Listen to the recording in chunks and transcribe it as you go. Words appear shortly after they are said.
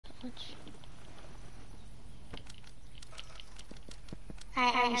much.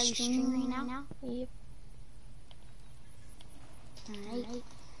 Are you streaming right now? Yep. Alright.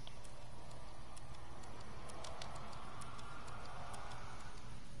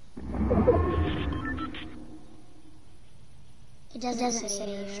 It doesn't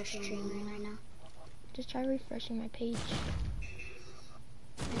say you're streaming right now. Just try refreshing my page.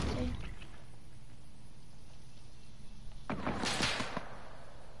 Okay.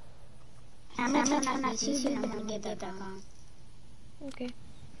 I'm gonna turn on YouTube and I'm gonna get that back on. Okay.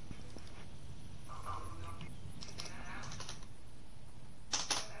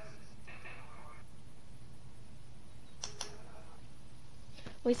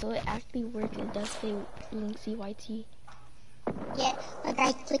 Wait, so it actually works? It does say Linxy YT. Yeah, like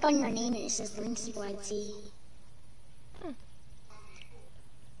I click on your name and it says Linxy YT. Huh.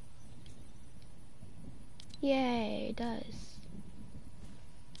 Yay, it does.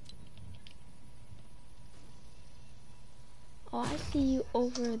 Oh, I see you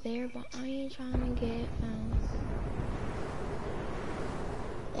over there, but I ain't trying to get found.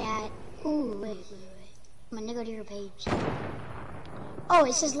 Yeah. Ooh, wait. I'm gonna go to your page. Oh,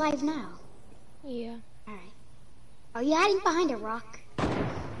 it says live now. Yeah. Alright. Are you hiding behind a rock?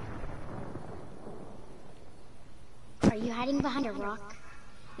 Are you hiding behind a rock?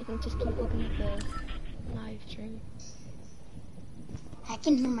 You can just keep looking at the live stream. I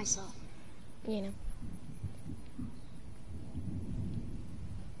can hear myself. You know.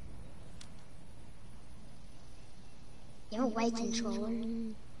 You have a white controller.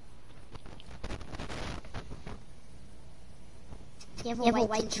 You have a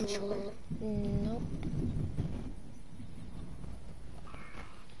white controller. Nope.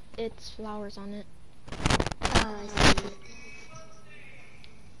 It's flowers on it. Oh, I see it.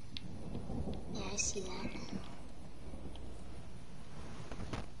 Yeah, I see that.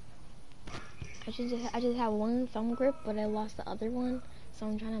 I just have one thumb grip, but I lost the other one, so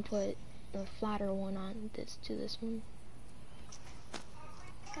I'm trying to put a flatter one on this one.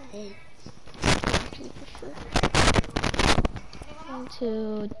 Hey. Actually, for sure. I'm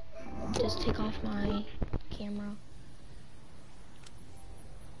to just take off my camera.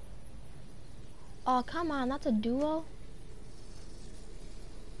 Oh, come on, that's a duo?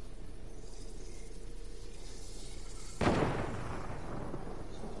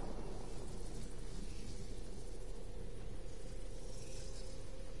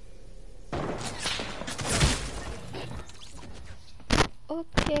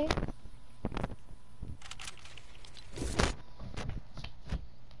 Okay.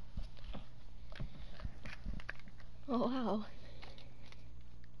 Oh, wow.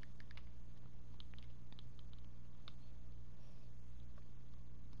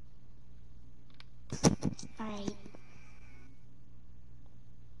 Alright.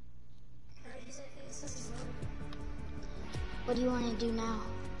 What do you want to do now?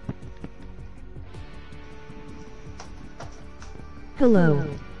 Hello.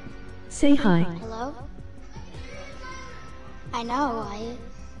 Say hi. Hello? I know, Wyatt.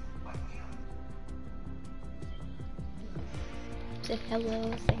 Say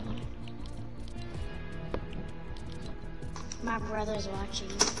hello, say hi. My brother's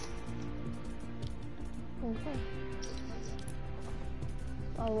watching. Okay.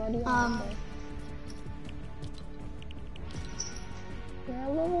 Oh, what do you want to say? You're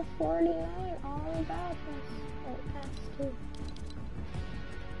level 49, all about this. Oh, that's too.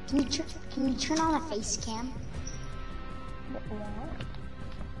 Can you turn on a face cam? What?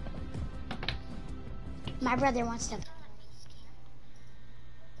 My brother wants to.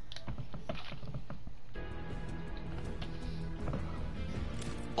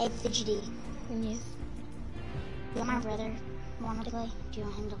 Hey, Fidgety. Yes. You want my brother want to play? Do you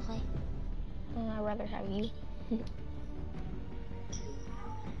want him to play? I'd rather have you.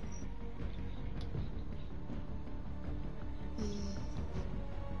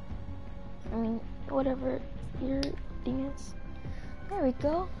 I mean, whatever your thing is. There we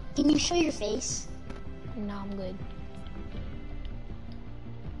go. Can you show your face? No, I'm good.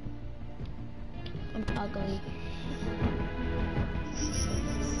 I'm ugly.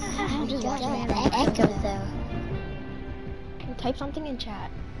 I'm just watching that echo though. Type something in chat.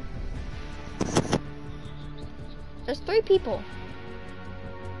 There's 3 people.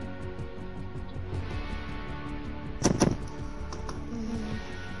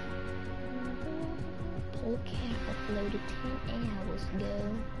 Okay, uploaded 10 hours ago.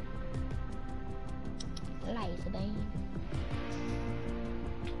 Laser beam.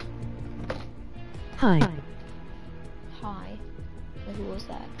 Hi. Hi. Wait, who was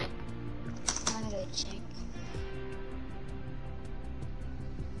that? I'm gonna go check.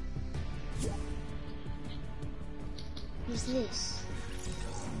 Who's this?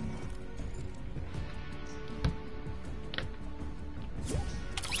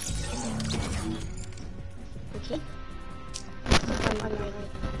 Okay.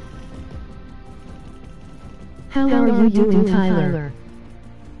 How are you doing, Tyler?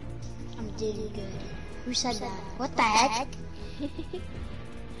 I'm doing good. Who said that? What the heck?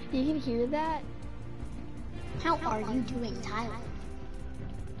 You can hear that? How are you doing, Tyler?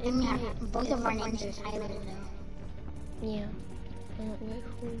 Both of our names are Tyler, though. Yeah. Wait,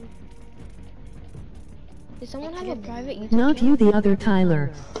 who? Does someone have a private YouTube Not channel? you, the other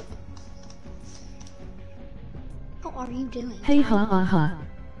Tyler. How are you doing? Hey ha ha ha.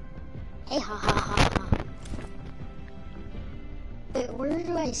 Hey, ha ha ha ha. Wait, where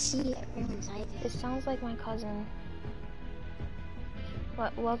do I see everyone's ID? It sounds like my cousin.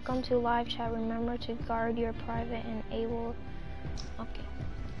 Welcome to live chat. Remember to guard your private and able. Okay.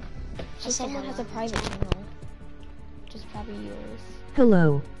 So someone has a private channel, which is probably yours.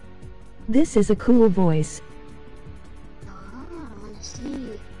 Hello. This is a cool voice. Ah, I wanna see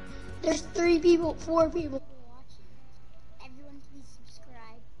you. There's 3 people, 4 people watching. Everyone please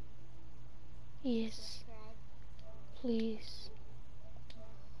subscribe. Yes, Subscribe. please.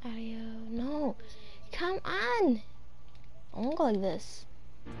 No. Come on. I won't go like this.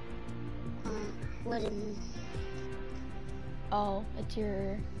 What in... Oh, it's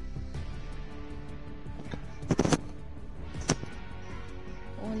your...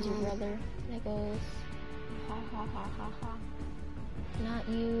 One's your brother that goes, ha ha ha ha ha. Not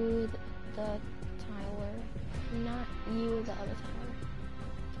you, the Tyler. Not you, the other Tyler.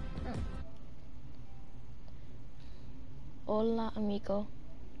 Oh. Hola, amigo.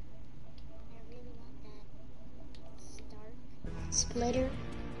 I really want that Stark splitter.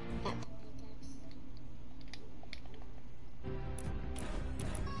 That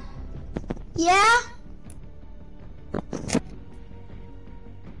yeah?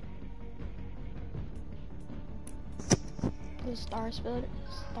 The Stark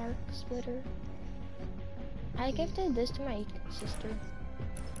splitter. I gifted this to my sister.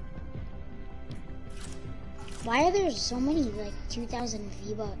 Why are there so many, like, 2,000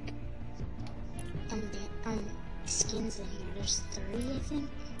 V-Buck skins in here? There's 30, I think.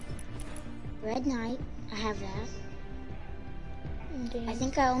 Red Knight, I have that. Damn. I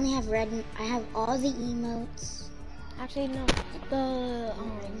think I only have I have all the emotes. Actually, no. The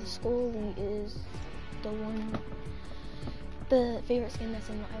Scully is the one, the favorite skin that's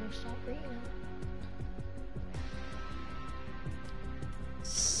in the item shop right now.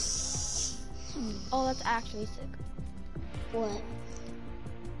 Oh, that's actually sick. What?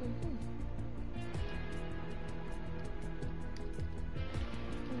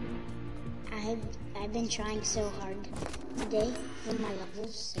 I've been trying so hard today with my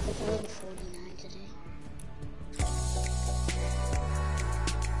levels. I got level 49 today.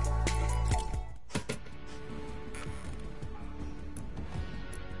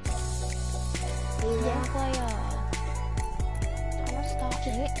 You wanna play I'm gonna stop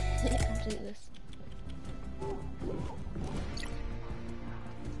it. Complete this.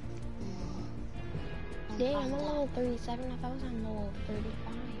 Dang, I'm on level 37. I thought I was on level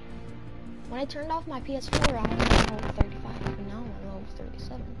 35. When I turned off my PS4, I was on level 35. But now I'm on level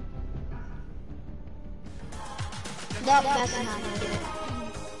 37. No, that's not it.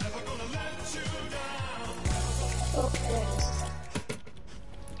 Oh, there it is.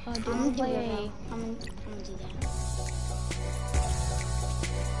 Do you wanna play I'm gonna do that.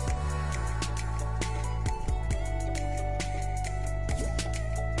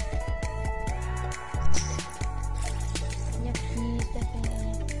 Yeah, please,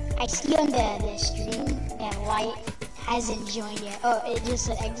 definitely. I see on the stream that White hasn't joined yet. Oh, it just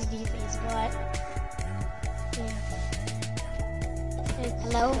said XD face, but Yeah. It's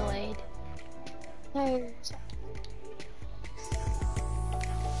hello? delayed. Hey.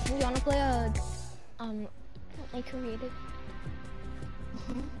 You wanna play like creative?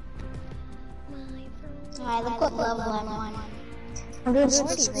 Alright, look what level I'm on. I'm doing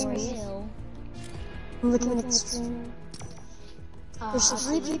real. I'm looking at the stream. There's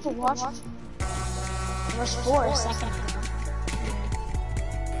 3 people watching. There was 4 a second ago.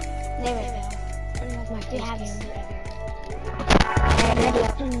 There we go. I don't know if my We face have cam. it. Ready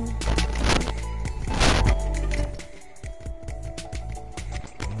up.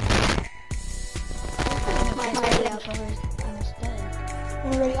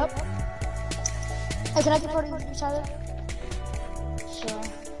 Ready up? Hey, can I get part of each other? Sure.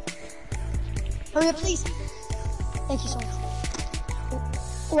 Hurry up, please. Thank you so much.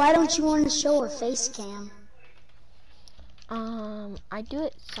 Why don't you want to show a face cam? I do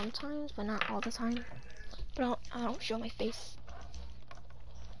it sometimes, but not all the time. But I don't show my face.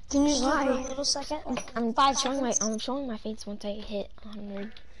 Can you just do it for Why? a little second? I'm 5 showing seconds? I'm showing my face once I hit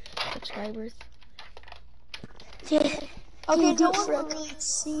 100 subscribers. Okay, no one will really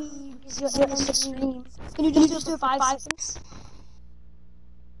see because you'll end the stream. Can you just do it for 5 seconds?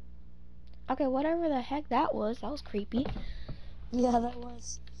 Okay, whatever the heck that was creepy. Yeah, that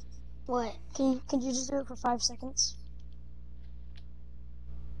was. What? Can you just do it for 5 seconds?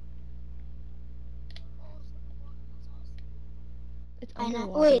 It's I know.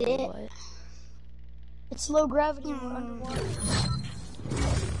 underwater. Wait, or it. what? It's low gravity. We're underwater.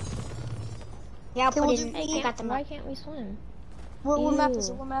 Yeah, I'll Okay, put we'll it do in. E. I got the Why map. can't we swim? What map is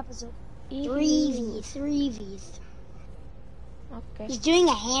it? Ew. What map is it? 3v. Okay. He's doing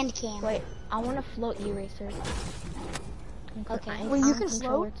a hand cam. Wait, I want to float eraser. Okay. Wait, you can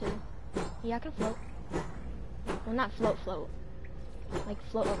float? Too. Yeah, I can float. Well, not float. Like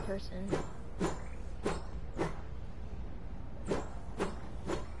float a person.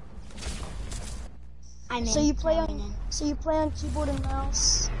 I'm in. So you play I'm on in. keyboard and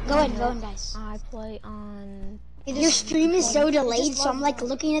mouse. Go ahead, guys. I play on. Your stream is so delayed, so I'm like logged out.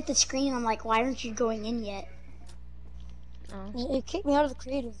 looking at the screen and I'm like, why aren't you going in yet? Oh. It kicked me out of the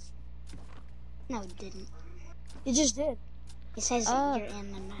creative. No, it didn't. It just did. It says Oh. you're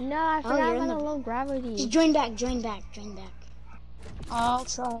in the map. No, I forgot you're in about the- the low gravity. Just join back. I'll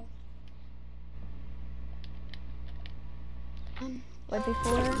try. Wait,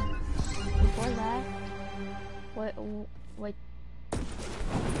 before that, wait.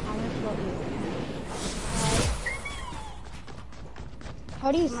 I'm gonna float you.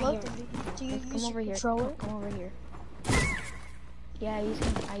 How do you Come float here. them? Do you Come use over your here. controller? Come over here. Yeah, I use my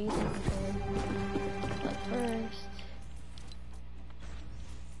controller. But first,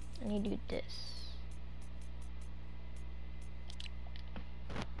 I need to do this.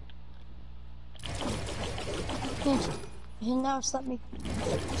 And now just let me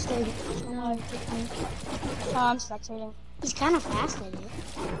stay here. No, I'm spectating. He's kind of fast at it.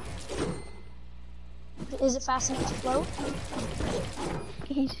 Is it fast enough to float?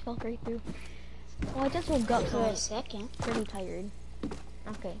 he just fell right through. Well, I just woke up, For so a I'm second. pretty tired.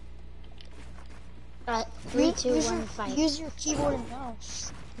 Okay. 3, 2, use 1, your, fight. Use your keyboard and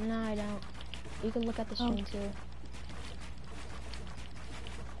mouse. No, I don't. You can look at the stream too.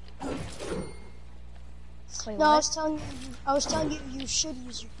 Wait, No, what? I was telling you you should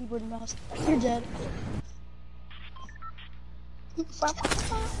use your keyboard and mouse. You're dead.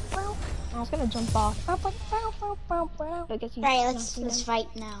 I was gonna jump off. I guess you Alright, not see let's them. fight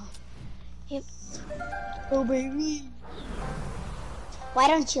now. Yep. Oh baby. Why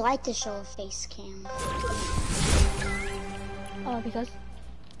don't you like to show a face cam? Oh, because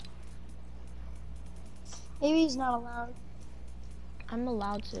Maybe he's not allowed. I'm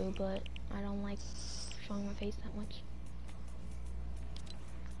allowed to, but I don't like showing my face that much.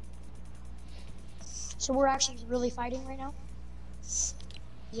 So we're actually really fighting right now?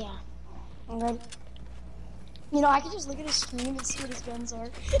 Yeah. Alright. You know, I could just look at his stream and see what his guns are.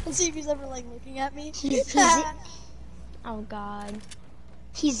 And see if he's ever like looking at me. Oh God.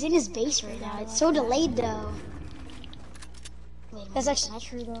 He's in his base right now. It's so delayed though. Wait a That's minute, actually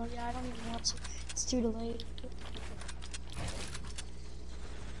true though. Yeah, I don't even want to. It's too delayed.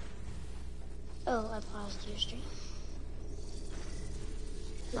 Oh, I paused your stream.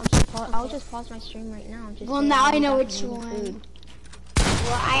 I'll just pause my stream right now. Just Well, say now I'll I be know back which and eat one. food.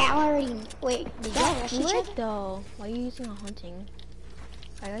 Well, I already. Wait, did y'all rush each What other? though? Why are you using a hunting?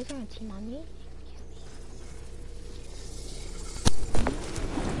 Are you guys gonna team on me?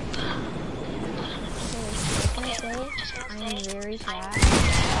 Okay, I am very fast.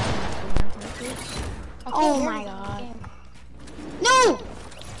 Oh my god. No!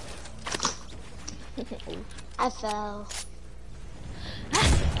 I fell.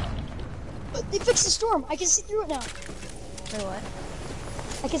 They fixed the storm. I can see through it now. Wait, what?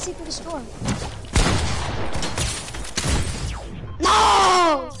 I can see through the storm.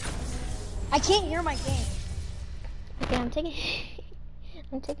 No! I can't hear my game. Okay, I'm taking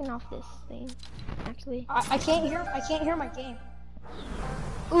I'm taking off this thing. Actually, I can't hear my game.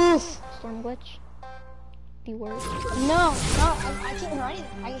 Oof. storm glitch. The worst. No, I can't hear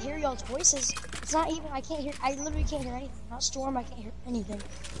anything. I can hear y'all's voices. It's not even, I literally can't hear anything. Not storm, I can't hear anything.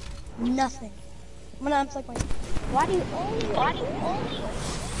 Nothing. I'm gonna unplug my, Why do you only?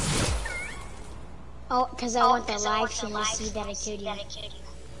 Oh, because I want the live stream to see that I killed you.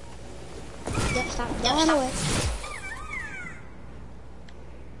 Yep, stop. Run away.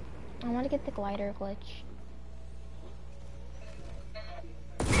 I want to get the glider glitch.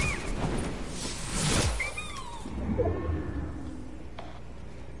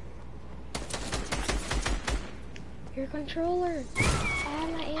 Your controller. I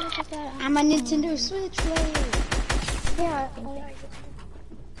have my answer that. I'm a Nintendo Switch player. Yeah,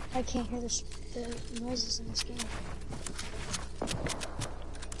 I can't hear the noises in this game.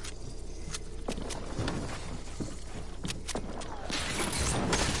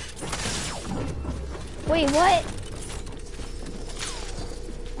 Wait, what?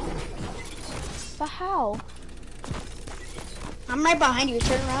 But how? I'm right behind you.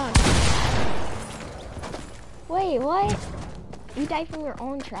 Turn around. Wait, what? You died from your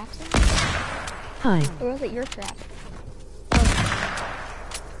own traps? Hi. Or was it your trap?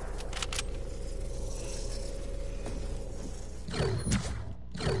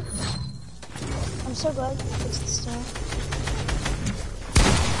 I'm so glad you fixed the storm.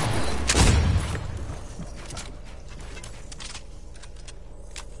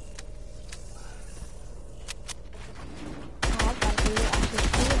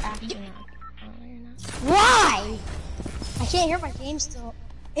 Why? I can't hear my game still.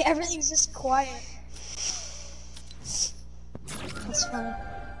 Everything's just quiet. That's funny.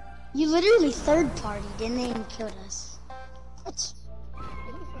 You literally third party, didn't they, and killed us? What?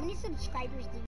 How many subscribers do